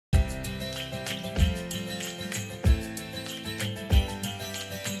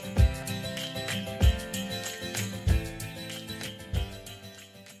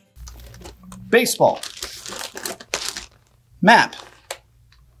baseball, map,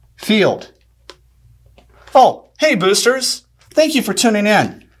 field. Oh, hey boosters. Thank you for tuning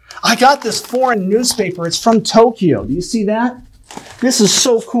in. I got this foreign newspaper. It's from Tokyo. Do you see that? This is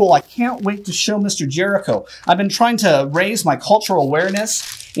so cool. I can't wait to show Mr. Jericho. I've been trying to raise my cultural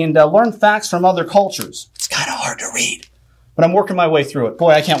awareness and learn facts from other cultures. It's kind of hard to read, but I'm working my way through it. Boy,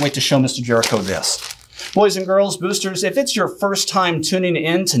 I can't wait to show Mr. Jericho this. Boys and girls, boosters, if it's your first time tuning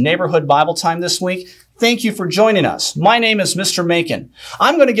in to Neighborhood Bible Time this week, thank you for joining us. My name is Mr. Macon.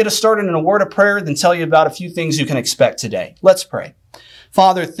 I'm going to get us started in a word of prayer, then tell you about a few things you can expect today. Let's pray.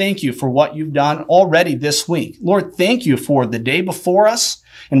 Father, thank you for what you've done already this week. Lord, thank you for the day before us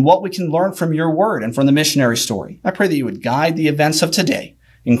and what we can learn from your word and from the missionary story. I pray that you would guide the events of today.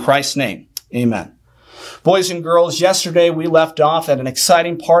 In Christ's name, amen. Boys and girls, yesterday we left off at an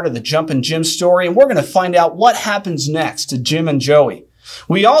exciting part of the Jumpin' Jim story, and we're going to find out what happens next to Jim and Joey.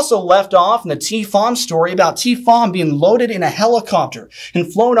 We also left off in the T-Fom story about T-Fom being loaded in a helicopter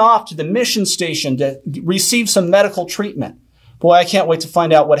and flown off to the mission station to receive some medical treatment. Boy, I can't wait to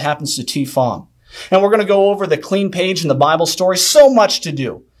find out what happens to T-Fom. And we're going to go over the clean page in the Bible story. So much to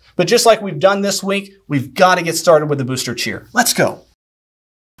do. But just like we've done this week, we've got to get started with the booster cheer. Let's go.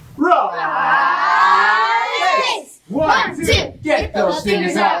 Rise! 1, 2, get those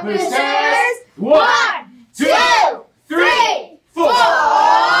fingers out, boosters! 1, 2, 3, 4,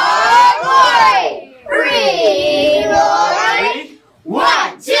 glory! 3, glory!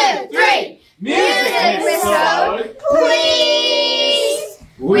 1, 2, 3, music bestowed, please!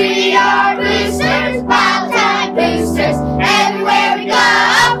 We are boosters, Bible Time boosters. Everywhere we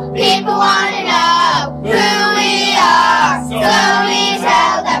go, people want to know who we are. So we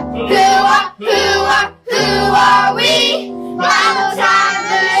tell them, who are we? Bible Time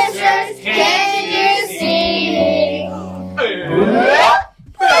boosters, can you see?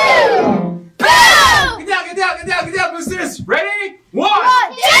 Boom! Boom! Get down, boosters! Ready? 1,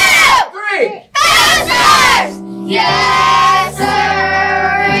 2, 3! Boosters! Yes, sirree!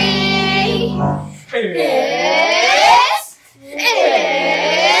 It's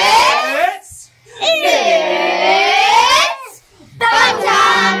bum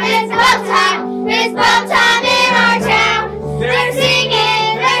time! It's bum time in our town! They're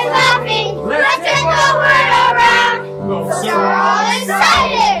singing, they're laughing, let's get the word around! So we're all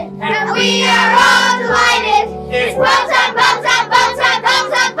excited, and we are all delighted! It's bum time, bum time, bum time,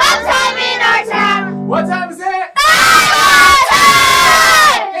 bum time, bum time in our town! What time is it? Bible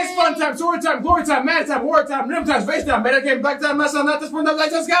time! It's fun time, sword time, glory time, man time, war time, rhythm time, space time, meta game, black time, mess time, not this one, not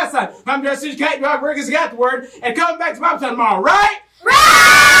like this guy's time. I'm just a cat, dog, Rick has got the word, and coming back to Bible time tomorrow, right?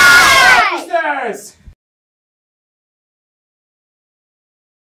 Right! Boosters!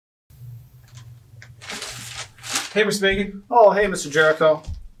 Hey, Mr. Megan. Oh, hey, Mr. Jericho.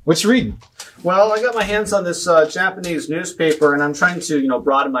 What you reading? Well, I got my hands on this Japanese newspaper, and I'm trying to,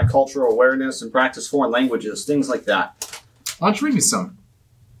 broaden my cultural awareness and practice foreign languages, things like that. Why don't you read me some?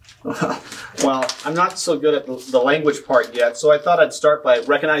 Well, I'm not so good at the language part yet, so I thought I'd start by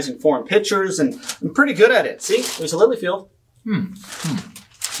recognizing foreign pictures, and I'm pretty good at it. See, there's a lily field. You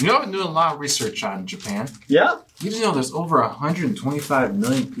know, I've been doing a lot of research on Japan. Yeah? You just know there's over 125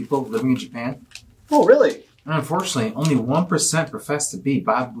 million people living in Japan? Oh, really? And unfortunately, only 1% profess to be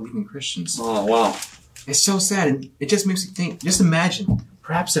Bible-believing Christians. Oh, wow. It's so sad, and it just makes me think, just imagine,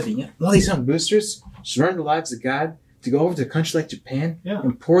 perhaps if all these young boosters surrender their lives to God to go over to a country like Japan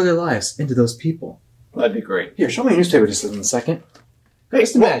and pour their lives into those people. That'd be great. Here, show me a newspaper just in a second. Hey,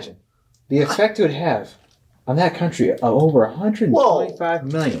 just imagine the effect it would have on that country of over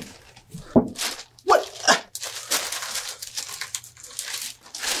 125 million. What?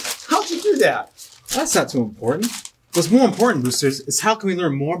 How'd you do that? That's not too important. What's more important, boosters, is how can we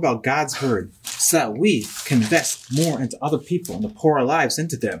learn more about God's Word so that we can invest more into other people and to pour our lives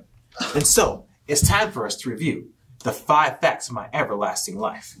into them. And so, it's time for us to review the 5 facts of my everlasting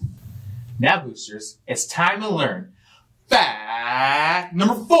life. Now, boosters, it's time to learn fact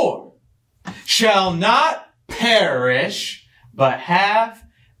number 4. Shall not perish, but have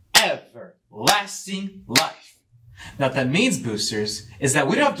everlasting life. Now, what that means, boosters, is that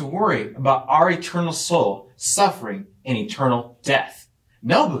we don't have to worry about our eternal soul suffering an eternal death.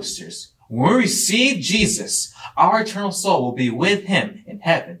 No, boosters, when we receive Jesus, our eternal soul will be with him in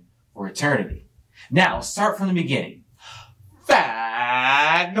heaven for eternity. Now, let's start from the beginning.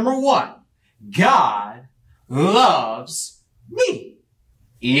 Fact number 1. God loves me,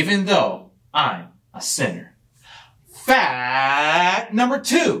 even though I'm a sinner. Fact number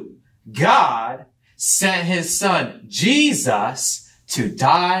 2. God sent his son, Jesus, to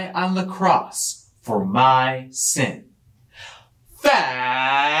die on the cross for my sin.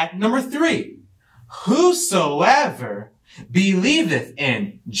 Fact number 3. whosoever believeth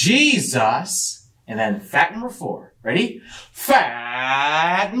in Jesus, and then fact number 4. Ready?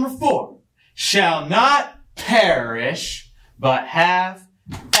 Fact number 4. Shall not perish, but have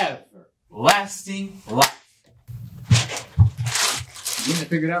everlasting life. You getting it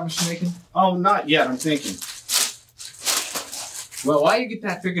figured out, Mr. Macon? Oh, not yet. I'm thinking. Well, while you get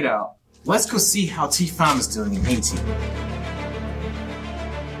that figured out, Let's go see how T-Farm is doing in 18.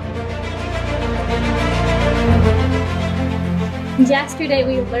 Yesterday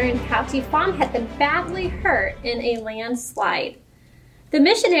we learned how Tifam had been badly hurt in a landslide. The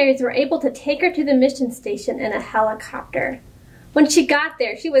missionaries were able to take her to the mission station in a helicopter. When she got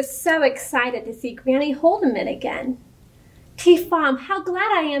there, she was so excited to see Granny Holdeman again. "Tifam, how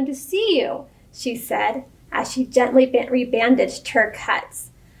glad I am to see you," she said as she gently rebandaged her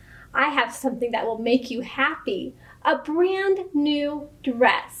cuts. "I have something that will make you happy, a brand new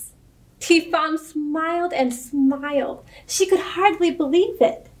dress." Tifam smiled and smiled. She could hardly believe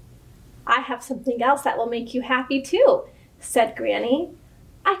it. "I have something else that will make you happy too," said Granny.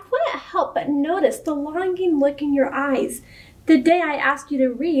 "I couldn't help but notice the longing look in your eyes the day I asked you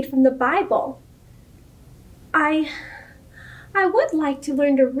to read from the Bible." I would like to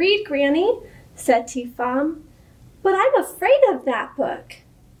learn to read, Granny," said Tifam, "but I'm afraid of that book."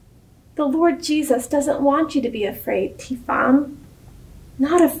 "The Lord Jesus doesn't want you to be afraid, Tifam."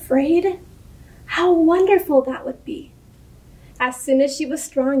 "Not afraid? How wonderful that would be." As soon as she was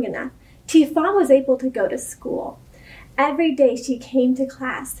strong enough, Tifam was able to go to school. Every day she came to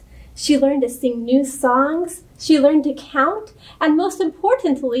class. She learned to sing new songs, she learned to count, and most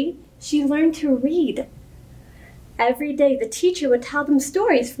importantly, she learned to read. Every day the teacher would tell them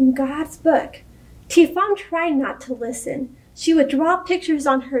stories from God's book. Tifam tried not to listen. She would draw pictures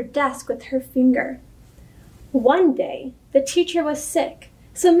on her desk with her finger. One day, the teacher was sick,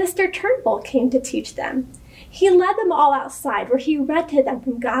 so Mr. Turnbull came to teach them. He led them all outside where he read to them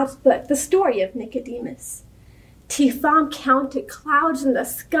from God's book the story of Nicodemus. Tifam counted clouds in the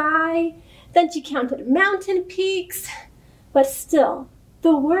sky, then she counted mountain peaks, but still,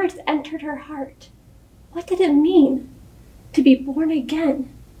 the words entered her heart. What did it mean to be born again?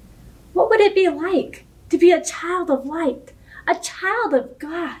 What would it be like to be a child of light, a child of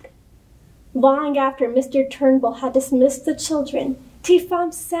God? Long after Mr. Turnbull had dismissed the children,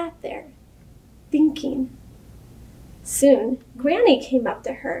 Tifam sat there, thinking. Soon, Granny came up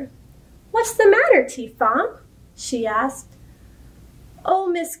to her. "What's the matter, Tifam?" she asked. "Oh,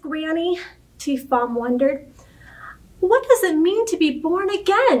 Miss Granny," Tifam wondered, "what does it mean to be born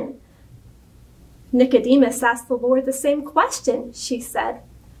again?" "Nicodemus asked the Lord the same question," she said.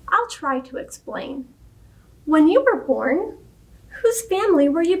 "I'll try to explain. When you were born, whose family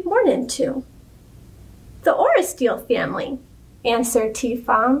were you born into?" "The Orestiel family," answered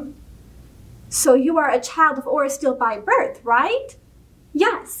Tifam. "So you are a child of Orestiel by birth, right?"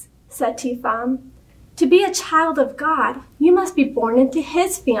 "Yes," said Tifam. "To be a child of God, you must be born into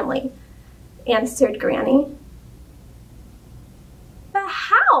his family," answered Granny. "But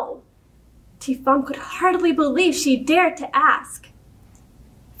how?" Tifam could hardly believe she dared to ask.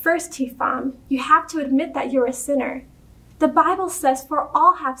 "First, Tifam, you have to admit that you're a sinner. The Bible says, for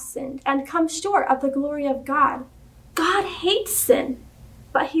all have sinned and come short of the glory of God. God hates sin,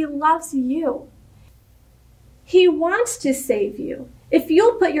 but he loves you. He wants to save you. If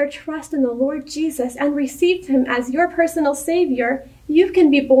you'll put your trust in the Lord Jesus and receive him as your personal Savior, you can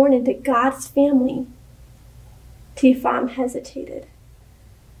be born into God's family." Tifam hesitated.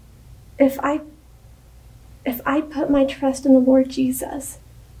 If I put my trust in the Lord Jesus,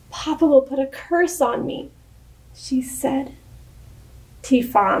 Papa will put a curse on me," she said.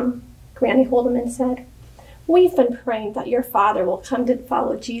 "Tifam," Granny Holdeman said, "we've been praying that your father will come to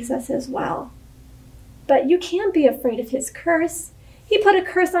follow Jesus as well. But you can't be afraid of his curse. He put a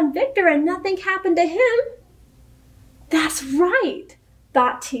curse on Victor and nothing happened to him." "That's right,"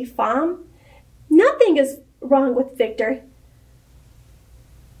 thought Tifam. "Nothing is wrong with Victor."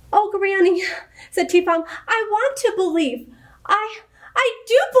 "Oh, Granny," said Tifam, "I want to believe. I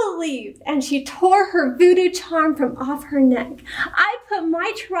do believe." And she tore her voodoo charm from off her neck. "I put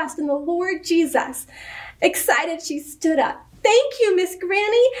my trust in the Lord Jesus." Excited, she stood up. "Thank you, Miss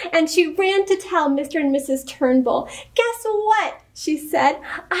Granny." And she ran to tell Mr. and Mrs. Turnbull. "Guess what?" she said.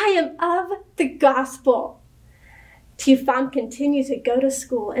 "I am of the gospel." Tifam continued to go to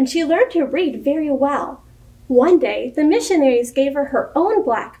school, and she learned to read very well. One day, the missionaries gave her her own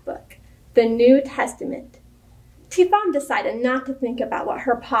black book, the New Testament. Tifam decided not to think about what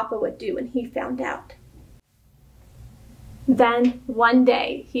her papa would do when he found out. Then, one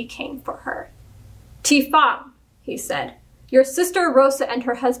day, he came for her. "Tifam," he said, "your sister Rosa and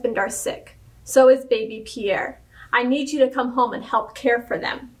her husband are sick. So is baby Pierre. I need you to come home and help care for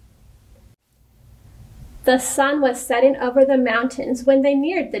them. The sun was setting over the mountains when they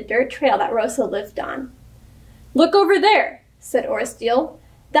neared the dirt trail that Rosa lived on. Look over there, said Orestiel.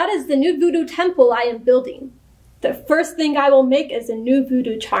 That is the new voodoo temple I am building. The first thing I will make is a new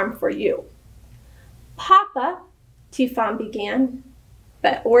voodoo charm for you. Papa, Tifon began,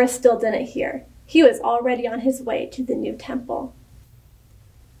 but Orestiel didn't hear. He was already on his way to the new temple.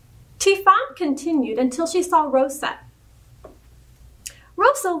 Tifon continued until she saw Rosa.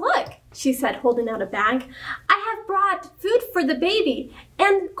 Rosa, look, she said, holding out a bag. I have brought food for the baby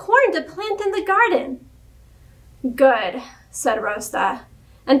and corn to plant in the garden. Good, said Rosa.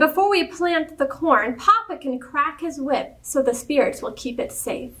 And before we plant the corn, Papa can crack his whip so the spirits will keep it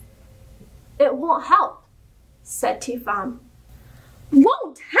safe. It won't help, said Tifon.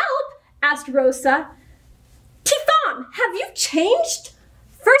 Won't help? Asked Rosa. Tifon, have you changed?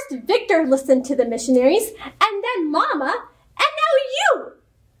 First Victor listened to the missionaries, and then Mama, and now you!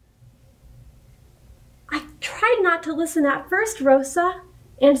 I tried not to listen at first, Rosa,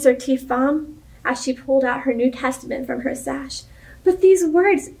 answered Tifon, as she pulled out her New Testament from her sash. But these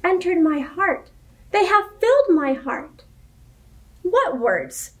words entered my heart. They have filled my heart. What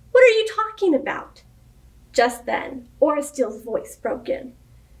words? What are you talking about? Just then, Orestiel's voice broke in.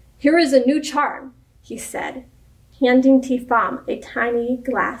 Here is a new charm, he said, handing Tifon a tiny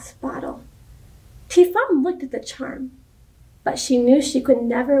glass bottle. Tifon looked at the charm, but she knew she could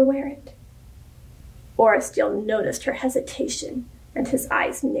never wear it. Orestiel noticed her hesitation, and his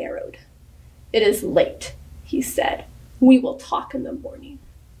eyes narrowed. It is late, he said. We will talk in the morning.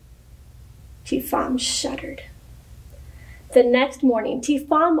 Tifon shuddered. The next morning,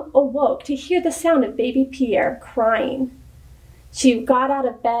 Tifon awoke to hear the sound of baby Pierre crying. She got out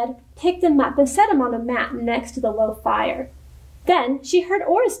of bed, picked him up, and set him on a mat next to the low fire. Then she heard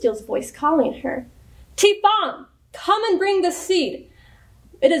Orestiel's voice calling her. Tifon, come and bring the seed.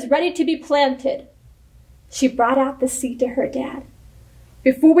 It is ready to be planted. She brought out the seed to her dad.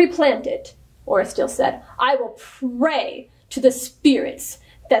 Before we plant it, Orestiel said, I will pray to the spirits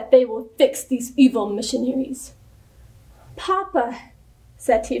that they will fix these evil missionaries. Papa,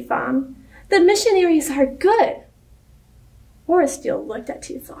 said Tifon, the missionaries are good. Orestiel looked at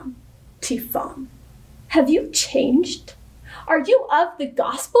Tifon. Tifon, have you changed? Are you of the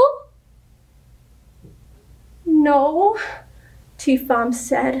gospel? No, Tifon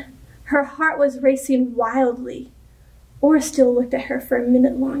said. Her heart was racing wildly. Orestiel looked at her for a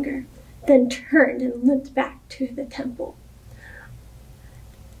minute longer, then turned and limped back to the temple.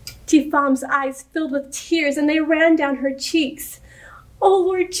 Tifon's eyes filled with tears, and they ran down her cheeks. Oh,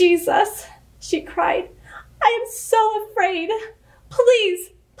 Lord Jesus, she cried, I am so afraid.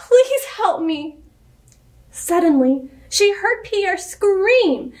 Please, please help me. Suddenly, she heard Pierre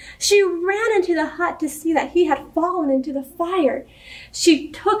scream. She ran into the hut to see that he had fallen into the fire. She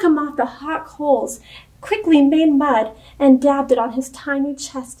took him off the hot coals, quickly made mud, and dabbed it on his tiny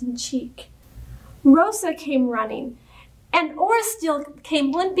chest and cheek. Rosa came running, and Orestiel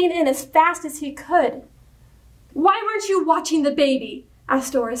came limping in as fast as he could. Why weren't you watching the baby?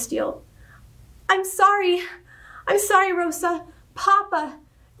 Asked Orestiel. I'm sorry, Rosa. Papa,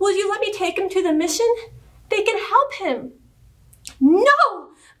 will you let me take him to the mission? They can help him. No,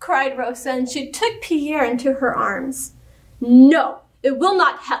 cried Rosa, and she took Pierre into her arms. No, it will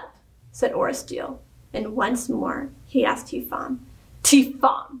not help, said Orestiel. And once more he asked Tifon,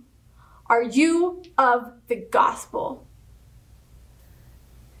 Tifon, are you of the gospel?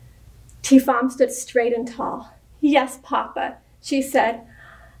 Tifon stood straight and tall. Yes, Papa, she said.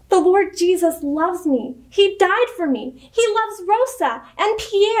 The Lord Jesus loves me. He died for me. He loves Rosa and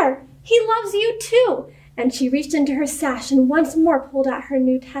Pierre. He loves you too. And she reached into her sash and once more pulled out her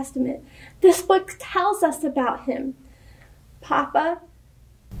New Testament. This book tells us about him. Papa,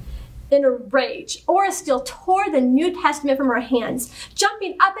 in a rage, Orestiel tore the New Testament from her hands.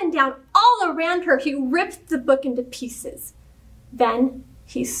 Jumping up and down all around her, he ripped the book into pieces. Then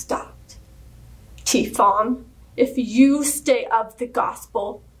he stopped. Tifon, if you stay of the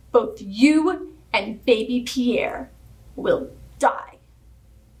gospel, both you and baby Pierre will die.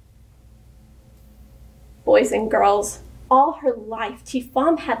 Boys and girls, all her life,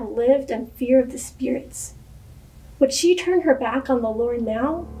 Tifon had lived in fear of the spirits. Would she turn her back on the Lord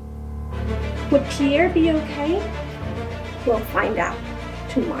now? Would Pierre be okay? We'll find out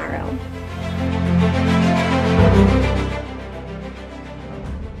tomorrow.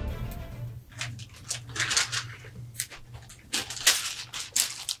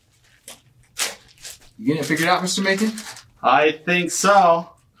 You getting it figured out, Mr. Macon? I think so.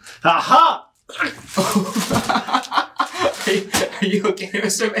 Aha! Are you okay,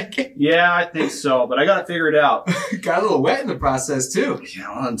 Mr. Macon? Yeah, I think so, but I got to figure it out. Got a little wet in the process, too. Yeah,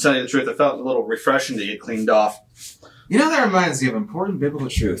 well, I'll tell you the truth. I felt a little refreshing to get cleaned off. You know, that reminds me of important biblical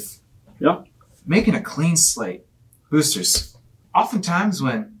truth. Yeah. Making a clean slate. Boosters, oftentimes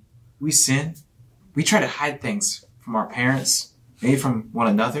when we sin, we try to hide things from our parents, maybe from one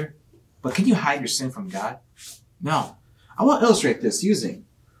another. But can you hide your sin from God? No. I want to illustrate this using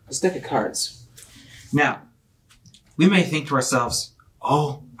this deck of cards. Now, we may think to ourselves,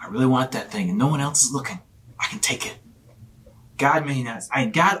 oh, I really want that thing and no one else is looking. I can take it. God may not.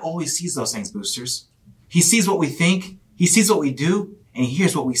 God always sees those things, boosters. He sees what we think, he sees what we do, and he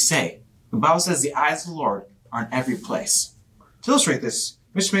hears what we say. The Bible says the eyes of the Lord are in every place. To illustrate this,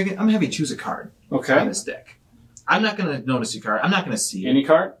 Mr. Megan, I'm going to have you choose a card on this deck. I'm not going to notice your card. I'm not going to see it. Any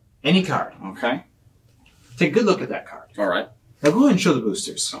card? Any card. Okay. Take a good look at that card. All right. Now go ahead and show the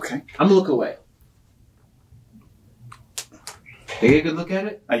boosters. Okay. I'm going to look away. Take a good look at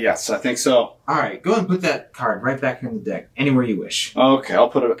it? Yes, I think so. All right. Go ahead and put that card right back here in the deck, anywhere you wish. Okay, I'll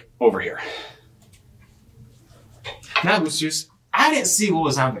put it over here. Now, boosters, I didn't see what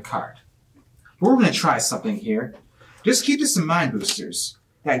was on the card. But we're going to try something here. Just keep this in mind, boosters,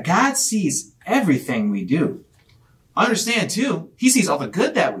 that God sees everything we do. Understand, too, he sees all the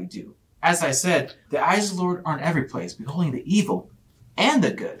good that we do. As I said, the eyes of the Lord are in every place, beholding the evil and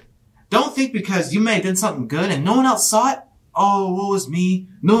the good. Don't think because you may have done something good and no one else saw it, oh, woe is me,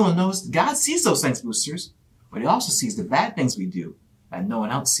 no one knows. God sees those things, boosters, but he also sees the bad things we do that no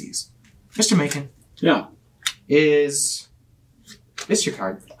one else sees. Mr. Macon. Yeah. Is this your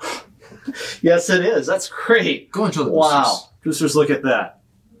card? Yes, it is. That's great. Go and show the boosters. Wow. Boosters, look at that.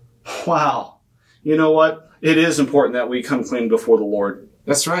 Wow. You know what? It is important that we come clean before the Lord.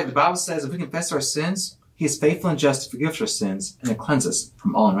 That's right. The Bible says if we confess our sins, he is faithful and just to forgive us our sins and to cleanse us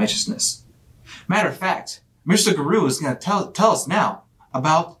from all unrighteousness. Matter of fact, Mr. Guru is going to tell us now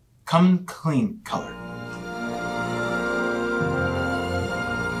about Come Clean color.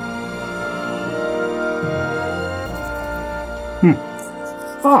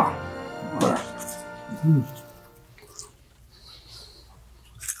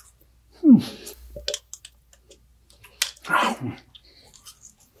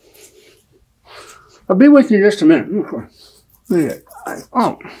 I'll be with you in just a minute. There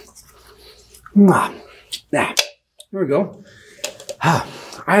we go.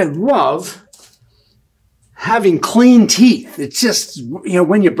 I love having clean teeth. It's just, you know,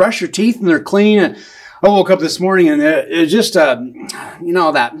 when you brush your teeth and they're clean. I woke up this morning and it just, you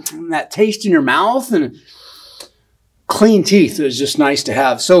know, that taste in your mouth and clean teeth is just nice to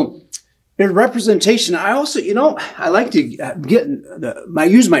have. So, in representation, I also, you know, I like to I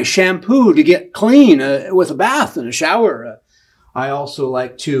use my shampoo to get clean with a bath and a shower. I also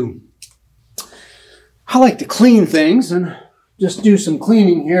like to clean things and just do some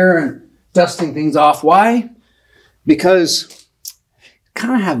cleaning here and dusting things off. Why? Because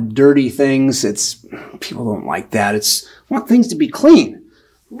kind of have dirty things. People don't like that. Want things to be clean.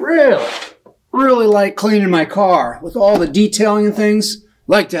 Really like cleaning my car with all the detailing and things.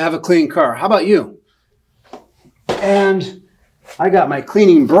 Like to have a clean car. How about you? And I got my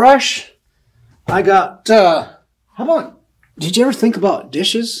cleaning brush. I got, did you ever think about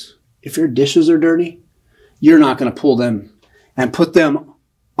dishes? If your dishes are dirty, you're not going to pull them and put them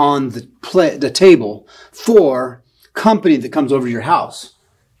on the table for company that comes over to your house.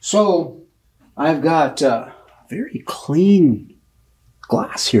 So I've got very clean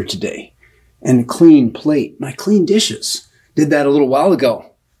glass here today and a clean plate. My clean dishes. Did that a little while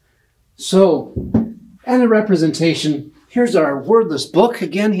ago. So, and the representation, here's our wordless book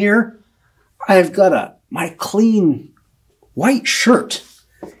again here. I've got my clean white shirt.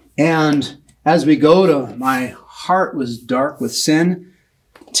 And as we go to my heart was dark with sin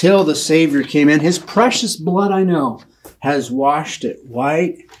till the Savior came in. His precious blood, I know, has washed it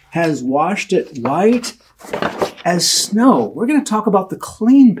white as snow. We're going to talk about the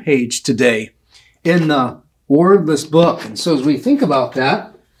clean page today in the wordless book. And so as we think about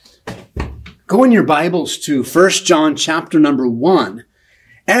that, go in your Bibles to 1 John chapter number 1.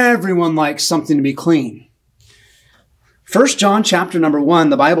 Everyone likes something to be clean. 1 John chapter number 1,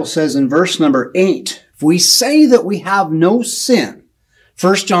 the Bible says in verse number 8, if we say that we have no sin,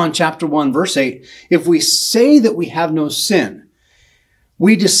 1 John chapter 1 verse 8, if we say that we have no sin,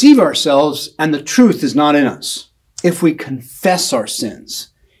 we deceive ourselves and the truth is not in us. If we confess our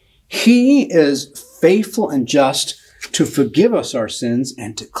sins, he is faithful and just to forgive us our sins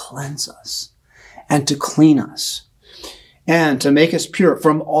and to cleanse us and to clean us and to make us pure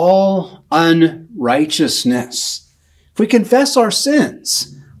from all unrighteousness. If we confess our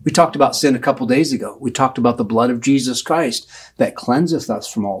sins, We talked about sin a couple days ago. We talked about the blood of Jesus Christ that cleanseth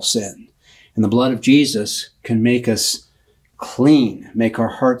us from all sin. And the blood of Jesus can make us clean, make our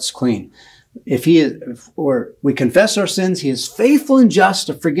hearts clean. If we confess our sins, he is faithful and just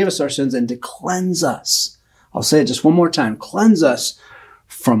to forgive us our sins and to cleanse us. I'll say it just one more time. Cleanse us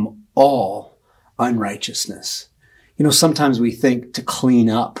from all unrighteousness. You know, sometimes we think to clean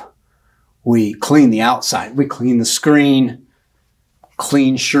up. We clean the outside. We clean the screen.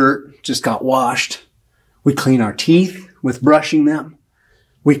 Clean shirt, just got washed. We clean our teeth with brushing them.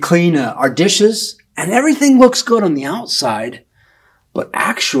 We clean our dishes, and everything looks good on the outside. But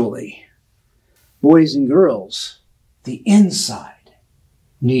actually, boys and girls, the inside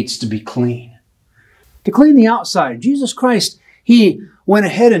needs to be clean. To clean the outside, Jesus Christ, he went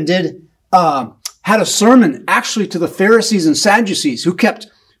ahead and had a sermon actually to the Pharisees and Sadducees who kept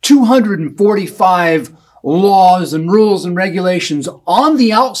 245 laws and rules and regulations on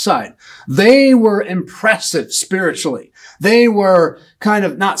the outside. They were impressive spiritually. They were kind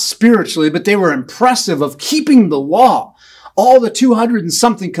of not spiritually, but they were impressive of keeping the law. All the 200 and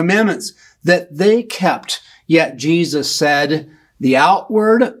something commandments that they kept. Yet Jesus said, the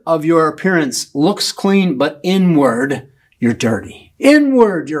outward of your appearance looks clean, but inward, you're dirty.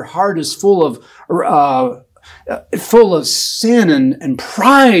 Inward, your heart is full of sin and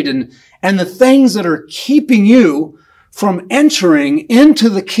pride and the things that are keeping you from entering into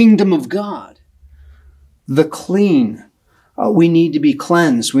the kingdom of God. The clean. We need to be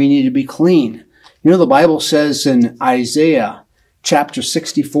cleansed. We need to be clean. You know, the Bible says in Isaiah chapter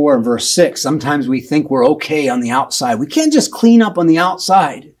 64 and verse 6, sometimes we think we're okay on the outside. We can't just clean up on the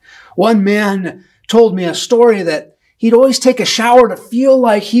outside. One man told me a story that he'd always take a shower to feel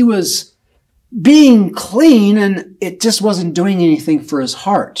like he was being clean, and it just wasn't doing anything for his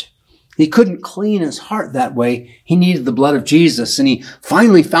heart. He couldn't clean his heart that way. He needed the blood of Jesus. And he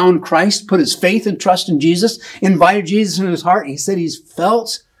finally found Christ, put his faith and trust in Jesus, invited Jesus into his heart. And he said he's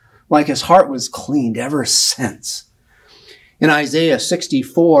felt like his heart was cleaned ever since. In Isaiah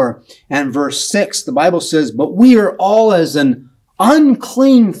 64 and verse 6, the Bible says, but we are all as an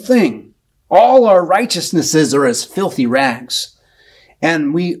unclean thing. All our righteousnesses are as filthy rags.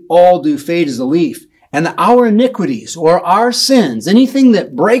 And we all do fade as a leaf. And our iniquities or our sins, anything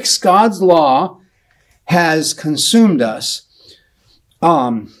that breaks God's law, has consumed us.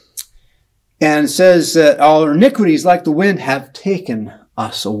 And it says that our iniquities, like the wind, have taken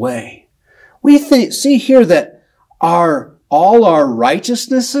us away. We see here that all our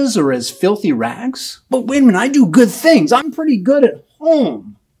righteousnesses are as filthy rags. But wait a minute, I do good things. I'm pretty good at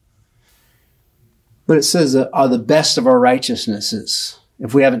home. But it says that are the best of our righteousnesses,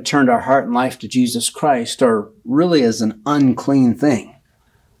 if we haven't turned our heart and life to Jesus Christ, are really as an unclean thing.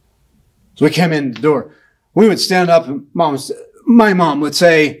 So we came in the door. We would stand up and my mom would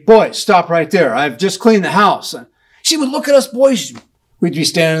say, boys, stop right there. I've just cleaned the house. And she would look at us boys. We'd be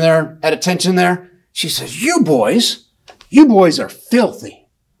standing there at attention there. She says, you boys are filthy.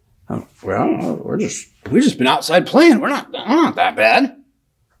 Well, we've just been outside playing. We're not that bad.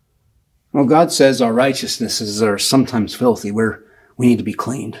 Well, God says our righteousnesses are sometimes filthy. We need to be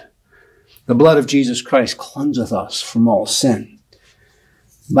cleaned. The blood of Jesus Christ cleanseth us from all sin.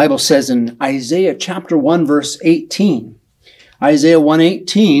 The Bible says in Isaiah chapter 1 verse 18, Isaiah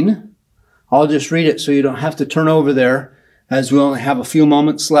 1:18, I'll just read it so you don't have to turn over there as we only have a few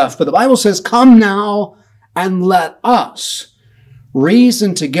moments left. But the Bible says, come now and let us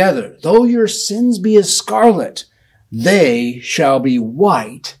reason together. Though your sins be as scarlet, they shall be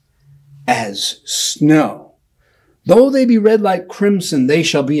white as snow. Though they be red like crimson, they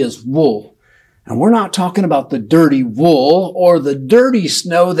shall be as wool. And we're not talking about the dirty wool or the dirty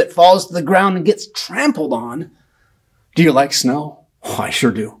snow that falls to the ground and gets trampled on. Do you like snow? Oh, I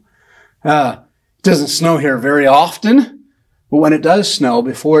sure do. It doesn't snow here very often, but when it does snow,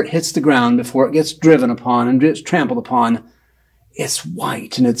 before it hits the ground, before it gets driven upon and gets trampled upon, it's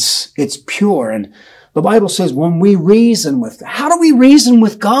white and it's pure. And the Bible says when we reason with, how do we reason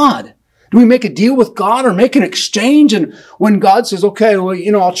with God? Do we make a deal with God or make an exchange? And when God says, okay,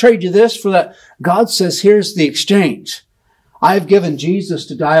 well, I'll trade you this for that, God says, here's the exchange. I've given Jesus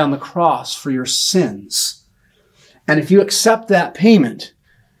to die on the cross for your sins. And if you accept that payment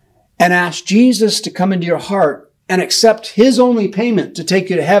and ask Jesus to come into your heart and accept his only payment to take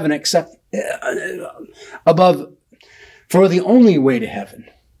you to heaven, accept above for the only way to heaven,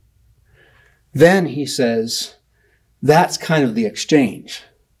 then he says, that's kind of the exchange.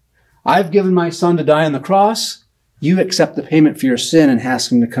 I've given my son to die on the cross. You accept the payment for your sin and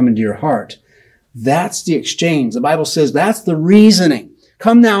ask him to come into your heart. That's the exchange. The Bible says that's the reasoning.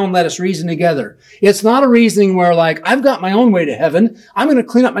 Come now and let us reason together. It's not a reasoning where like, I've got my own way to heaven. I'm going to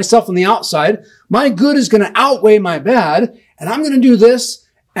clean up myself on the outside. My good is going to outweigh my bad. And I'm going to do this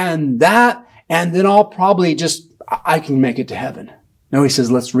and that. And then I'll probably I can make it to heaven. No, he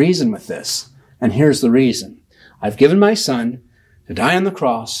says, let's reason with this. And here's the reason. I've given my son to die on the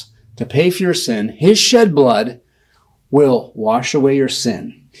cross, to pay for your sin. His shed blood will wash away your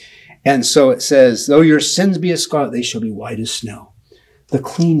sin. And so it says, though your sins be as scarlet, they shall be white as snow. The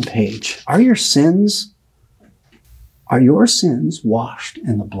clean page. Are your sins washed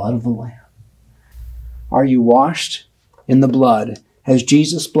in the blood of the Lamb? Are you washed in the blood? Has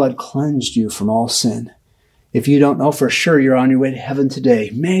Jesus' blood cleansed you from all sin? If you don't know for sure you're on your way to heaven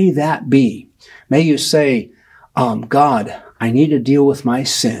today, may that be. May you say, God, I need to deal with my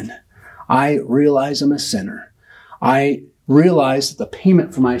sin. I realize I'm a sinner. I realize that the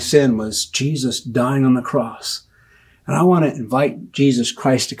payment for my sin was Jesus dying on the cross. And I want to invite Jesus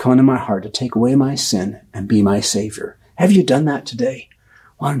Christ to come into my heart to take away my sin and be my Savior. Have you done that today?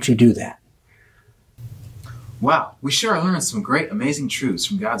 Why don't you do that? Wow, we sure learned some great, amazing truths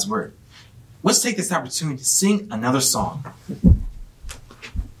from God's Word. Let's take this opportunity to sing another song.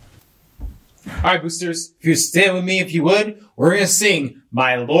 All right, boosters, if you stand with me, if you would, we're going to sing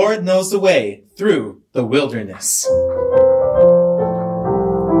My Lord Knows the Way Through the Wilderness.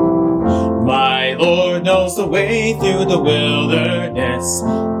 My Lord knows the way through the wilderness.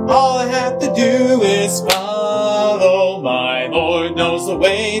 All I have to do is follow. My Lord knows the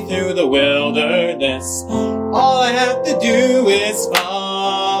way through the wilderness. All I have to do is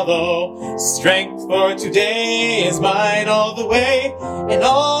follow. Strength for today is mine all the way, and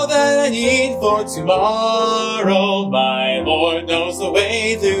all that I need for tomorrow. My Lord knows the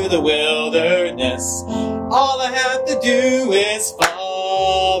way through the wilderness. All I have to do is follow.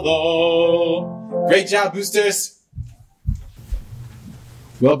 Great job, boosters.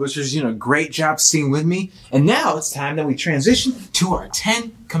 Well, boosters, you did a great job singing with me. And now it's time that we transition to our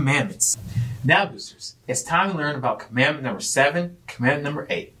 10 commandments. Now, boosters, it's time to learn about commandment number 7, commandment number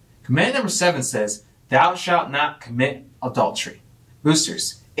 8. Commandment number 7 says, thou shalt not commit adultery.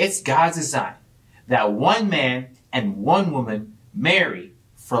 Boosters, it's God's design that one man and one woman marry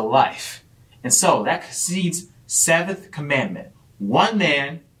for life. And so that precedes 7th commandment. One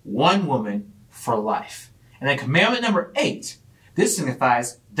man, one woman for life. And then commandment number 8, this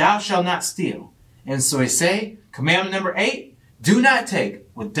signifies thou shalt not steal. And so we say, commandment number 8, do not take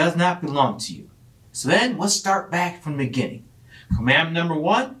what does not belong to you. So then let's start back from the beginning. Commandment number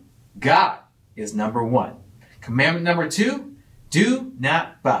 1, God is number 1. Commandment number 2, do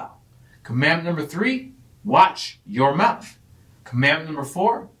not bow. Commandment number 3, watch your mouth. Commandment number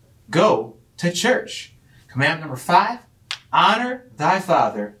 4, go to church. Commandment number 5, honor thy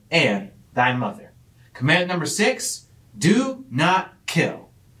father and thy mother. Commandment number 6, do not kill.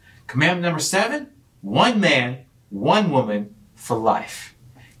 Commandment number 7, one man, one woman for life.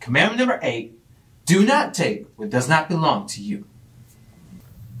 Commandment number 8, do not take what does not belong to you.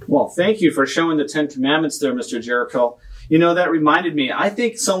 Well, thank you for showing the 10 commandments there, Mr. Jericho. You know, that reminded me, I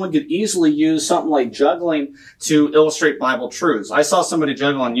think someone could easily use something like juggling to illustrate Bible truths. I saw somebody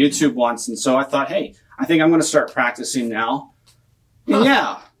juggle on YouTube once, and so I thought, hey, I think I'm going to start practicing now. And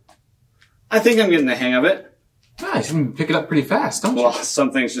yeah, I think I'm getting the hang of it. Nice, you can pick it up pretty fast, don't you? Well,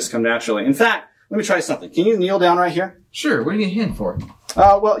 some things just come naturally. In fact, let me try something. Can you kneel down right here? Sure, what are you going to hand for?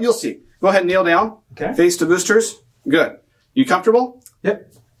 Well, you'll see. Go ahead and kneel down. Okay. Face to boosters. Good. You comfortable? Yep.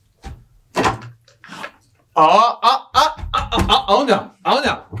 Oh no.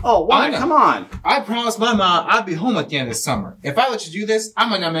 Oh, why? Oh, no. Come on. I promised my mom I'd be home at the end of the summer. If I let you do this, I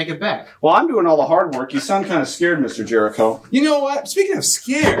might not make it back. Well, I'm doing all the hard work. You sound kind of scared, Mr. Jericho. You know what? Speaking of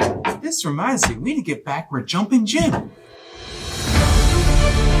scared, this reminds me, we need to get back where Jumpin' Jim.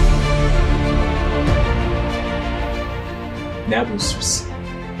 Now, boosters,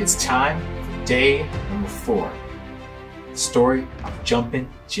 it's time for day number 4. The story of Jumpin'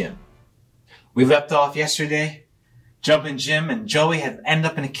 Jim. We left off yesterday. Jumpin' Jim and Joey had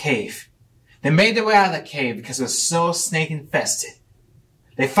ended up in a cave. They made their way out of the cave because it was so snake infested.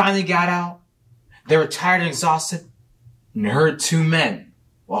 They finally got out. They were tired and exhausted, and they heard 2 men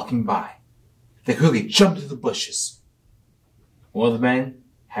walking by. They quickly jumped into the bushes. One of the men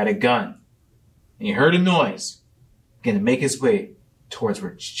had a gun, and he heard a noise, began to make his way towards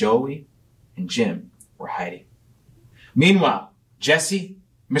where Joey and Jim were hiding. Meanwhile, Jesse,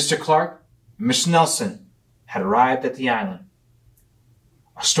 Mr. Clark, and Mr. Nelson had arrived at the island.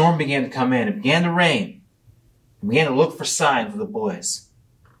 A storm began to come in. It began to rain. And began to look for signs of the boys.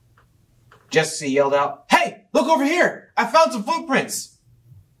 Jesse yelled out, "Hey, look over here! I found some footprints!"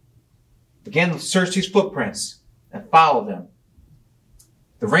 Began to search these footprints and follow them.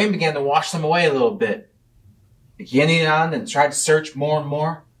 The rain began to wash them away a little bit. They continued on and tried to search more and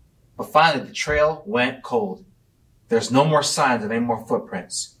more, but finally the trail went cold. There's no more signs of any more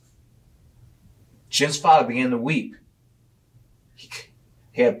footprints. Jim's father began to weep.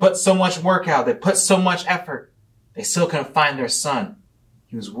 He had put so much work out. They put so much effort. They still couldn't find their son.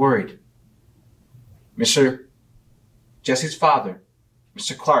 He was worried. Mr. Jesse's father,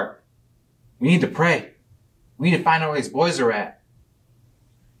 Mr. Clark, we need to pray. We need to find out where these boys are at.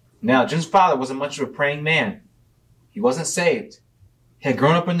 Now, Jim's father wasn't much of a praying man. He wasn't saved. He had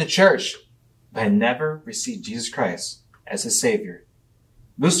grown up in the church, but had never received Jesus Christ as his Savior.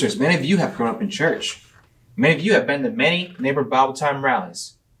 Boosters, many of you have grown up in church. Many of you have been to many neighbor Bible time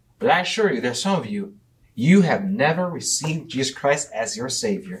rallies. But I assure you, there's some of you, you have never received Jesus Christ as your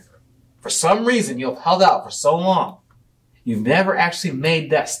Savior. For some reason, you have held out for so long. You've never actually made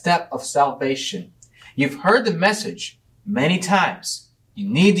that step of salvation. You've heard the message many times. You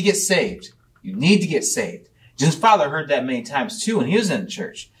need to get saved. You need to get saved. Jim's father heard that many times too when he was in the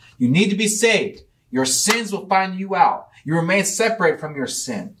church. You need to be saved. Your sins will find you out. You remain separated from your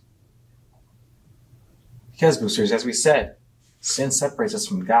sin. Because, boosters, as we said, sin separates us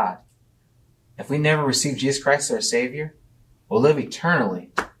from God. If we never receive Jesus Christ as our Savior, we'll live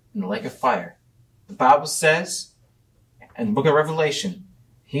eternally in the lake of fire. The Bible says in the book of Revelation,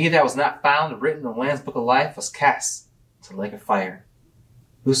 he that was not found written in the Lamb's book of life was cast to the lake of fire.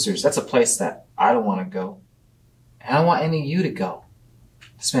 Boosters, that's a place that I don't want to go. And I don't want any of you to go.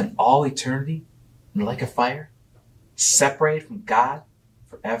 To spend all eternity in the lake of fire, separated from God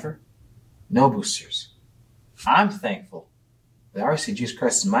forever. No, boosters. I'm thankful that I received Jesus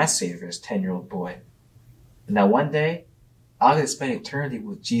Christ as my Savior as a 10-year-old boy. And that one day, I'll get to spend eternity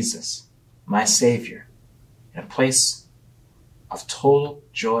with Jesus, my Savior, in a place of total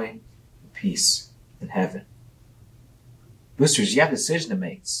joy and peace in heaven. Boosters, you have a decision to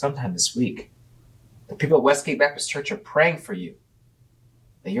make sometime this week. The people at Westgate Baptist Church are praying for you,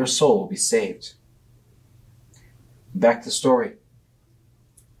 that your soul will be saved. Back to the story.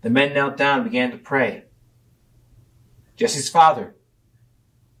 The men knelt down and began to pray. Jesse's father,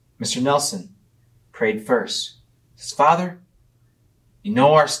 Mr. Nelson, prayed first. He says, Father, you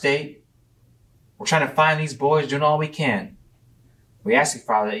know our state. We're trying to find these boys, doing all we can. We ask you,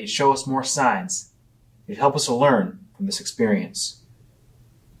 Father, that you show us more signs. You'd help us to learn from this experience.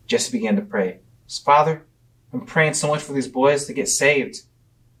 Jesse began to pray. He says, Father, I'm praying so much for these boys to get saved.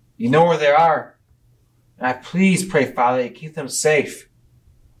 You know where they are. And I please pray, Father, that you keep them safe.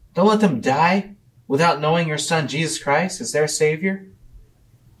 Don't let them die without knowing your son, Jesus Christ, is their Savior.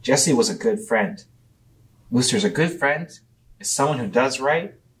 Jesse was a good friend. Boosters, a good friend is someone who does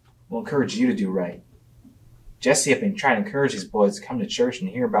right, will encourage you to do right. Jesse had been trying to encourage these boys to come to church and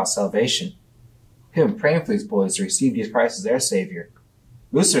hear about salvation. He had been praying for these boys to receive Jesus Christ as their Savior.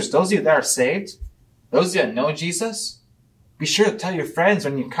 Boosters, those of you that are saved, those of you that know Jesus, be sure to tell your friends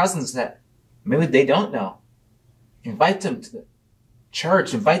and your cousins that maybe they don't know. Invite them to the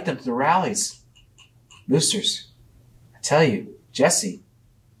church. Invite them to the rallies. Boosters, I tell you, Jesse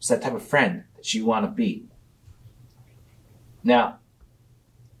was that type of friend that you want to be. Now,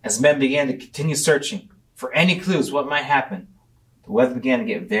 as men began to continue searching for any clues what might happen, the weather began to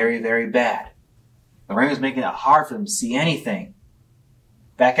get very, very bad. The rain was making it hard for them to see anything.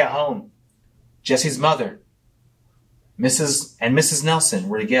 Back at home, Jesse's mother, Mrs. and Mrs. Nelson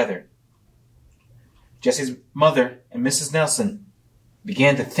were together. Jesse's mother and Mrs. Nelson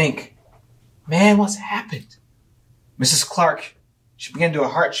began to think, man, what's happened? Mrs. Clark, she began to do a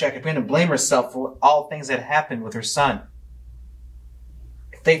heart check and began to blame herself for all things that happened with her son.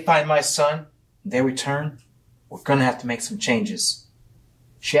 If they find my son and they return, we're going to have to make some changes.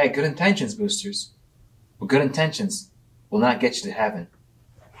 She had good intentions, boosters. But good intentions will not get you to heaven.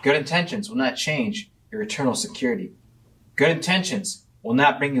 Good intentions will not change your eternal security. Good intentions will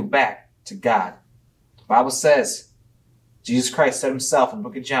not bring you back to God. The Bible says, Jesus Christ said himself in the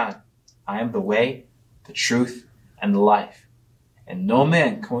book of John, I am the way, the truth, and the life. And no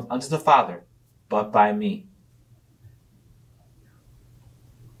man cometh unto the Father but by me.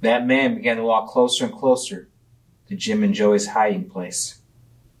 That man began to walk closer and closer to Jim and Joey's hiding place.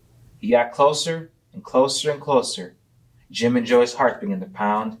 He got closer and closer and closer. Jim and Joey's hearts began to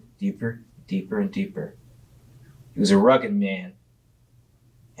pound deeper, deeper, and deeper. He was a rugged man,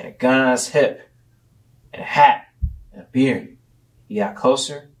 and a gun on his hip, and a hat, and a beard. He got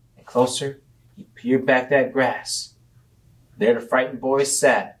closer and closer. He peered back that grass. There the frightened boys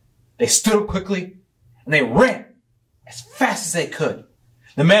sat. They stood up quickly, and they ran as fast as they could.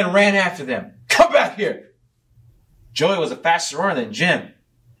 The men ran after them. Come back here! Joey was a faster runner than Jim,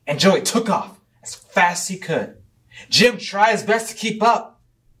 and Joey took off as fast as he could. Jim tried his best to keep up,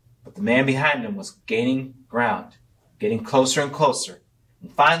 But the man behind him was gaining ground, getting closer and closer.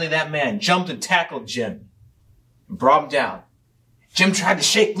 And finally that man jumped and tackled Jim and brought him down. Jim tried to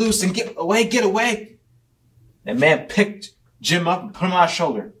shake loose and get away. That man picked Jim up and put him on his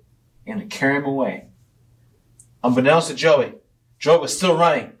shoulder and to carry him away. Unbeknownst to Joey was still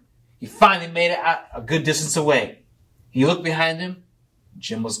running. He finally made it out a good distance away. He looked behind him.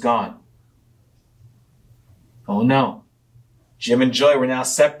 Jim was gone. Oh no. Jim and Joey were now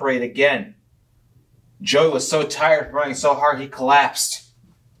separated again. Joey was so tired from running so hard he collapsed.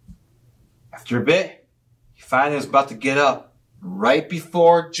 After a bit, he finally was about to get up. Right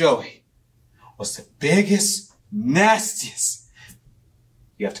before Joey was the biggest, nastiest.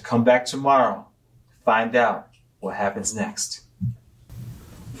 You have to come back tomorrow to find out what happens next.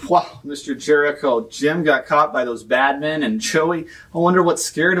 Wow, Mr. Jericho, Jim got caught by those bad men, and Joey, I wonder what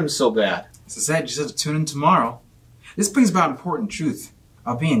scared him so bad. As I said, just have to tune in tomorrow. This brings about important truth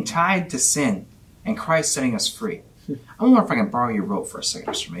of being tied to sin and Christ setting us free. I wonder if I can borrow your rope for a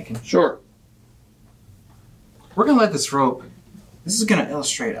second, Mr. Macon. Sure. We're going to let this rope, this is going to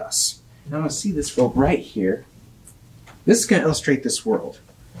illustrate us. And I'm going to see this rope right here. This is going to illustrate this world.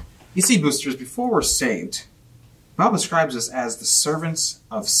 You see, boosters, before we're saved, the Bible describes us as the servants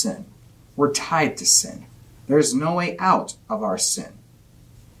of sin. We're tied to sin. There is no way out of our sin.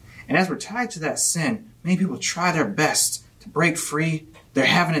 And as we're tied to that sin, many people try their best to break free. They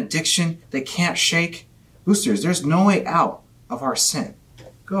have an addiction they can't shake. Boosters, there's no way out of our sin.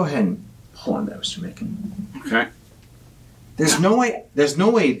 Go ahead and pull on that, Mr. Macon. Okay. There's no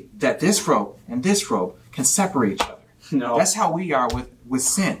way that this rope and this rope can separate each other. No. That's how we are with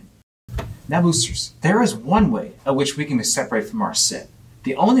sin. Now, boosters, there is one way in which we can be separated from our sin.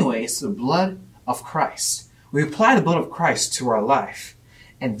 The only way is through the blood of Christ. We apply the blood of Christ to our life.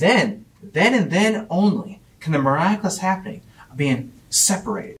 And then and then only can the miraculous happening of being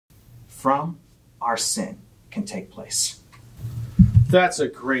separated from our sin can take place. That's a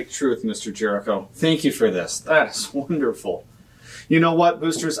great truth, Mr. Jericho. Thank you for this. That is wonderful. You know what,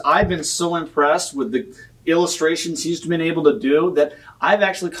 boosters? I've been so impressed with the illustrations he's been able to do that I've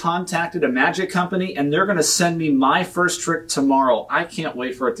actually contacted a magic company, and they're going to send me my first trick tomorrow. I can't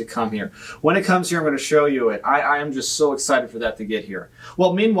wait for it to come here. When it comes here, I'm going to show you it. I am just so excited for that to get here.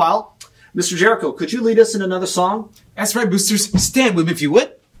 Well, meanwhile, Mr. Jericho, could you lead us in another song? That's right, boosters. Stand with me if you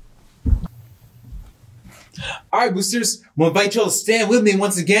would. All right, boosters. We'll invite you all to stand with me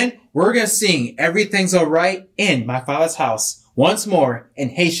once again. We're going to sing Everything's Alright in My Father's House once more in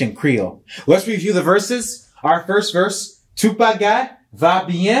Haitian Creole. Let's review the verses. Our first verse, Tout bagay va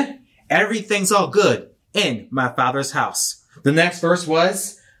bien. Everything's all good in my Father's house. The next verse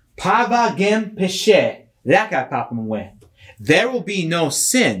was, Pa va gen péché, la ka papa mwen. There will be no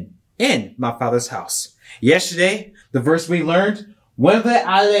sin in my Father's house. Yesterday, the verse we learned, Mwen vle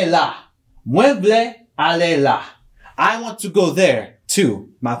ale la. Mwen vle ale la. I want to go there to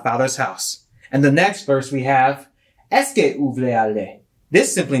my Father's house. And the next verse we have, Est-ce que vous voulez aller?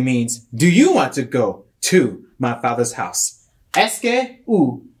 This simply means, do you want to go to my Father's house? Est-ce que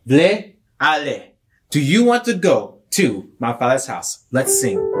vous voulez aller? Do you want to go to my Father's house? Let's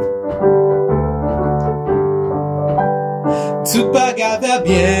sing. Tout bagay va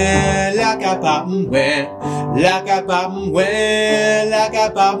bien, la ka pa mwen, la ka pa mwen, la ka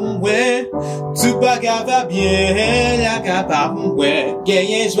pa mwen. Tout bagay va bien, la ka pa mwen,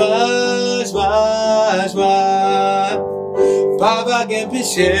 genye joie, joie, joie. Pa va gen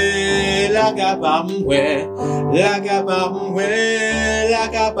péché, la ka pa mwen, la ka pa mwen, la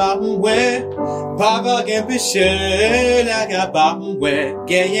ka pa mwen. Pa va gen péché, la ka pa mwen,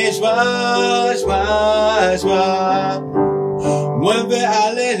 genye joie, joie, joie. Mwen ve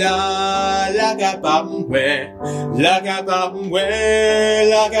ale la, la ka pa mwen, la ka pa mwen,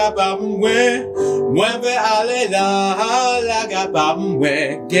 la ka pa mwen. Mwen ve ale la, la ka pa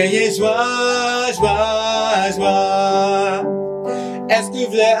mwen, genye joie, joie, joie. Est-ce que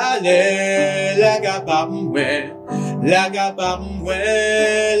vle ale, la ka pa mwen, la ka pa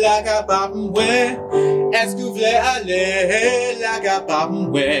mwen, la ka pa mwen. Est-ce que vle ale, la ka pa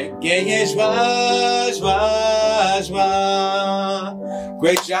mwen, genye joie, joie, joie.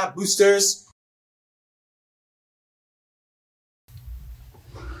 Great job, boosters.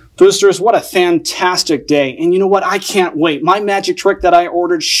 Boosters, what a fantastic day. And you know what? I can't wait. My magic trick that I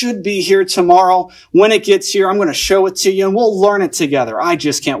ordered should be here tomorrow. When it gets here, I'm going to show it to you and we'll learn it together. I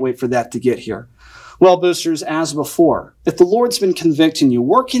just can't wait for that to get here. Well, boosters, as before, if the Lord's been convicting you,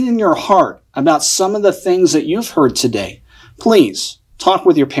 working in your heart about some of the things that you've heard today, please talk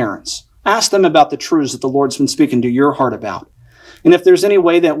with your parents. Ask them about the truths that the Lord's been speaking to your heart about. And if there's any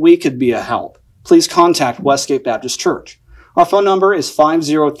way that we could be a help, please contact Westgate Baptist Church. Our phone number is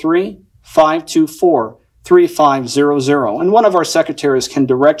 503-524-3500, and one of our secretaries can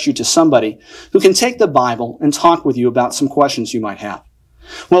direct you to somebody who can take the Bible and talk with you about some questions you might have.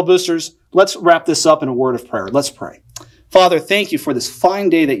 Well, boosters, let's wrap this up in a word of prayer. Let's pray. Father, thank you for this fine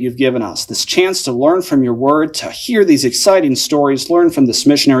day that you've given us, this chance to learn from your word, to hear these exciting stories, learn from this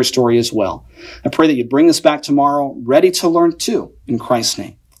missionary story as well. I pray that you bring us back tomorrow, ready to learn too, in Christ's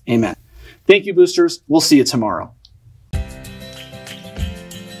name. Amen. Thank you, boosters. We'll see you tomorrow.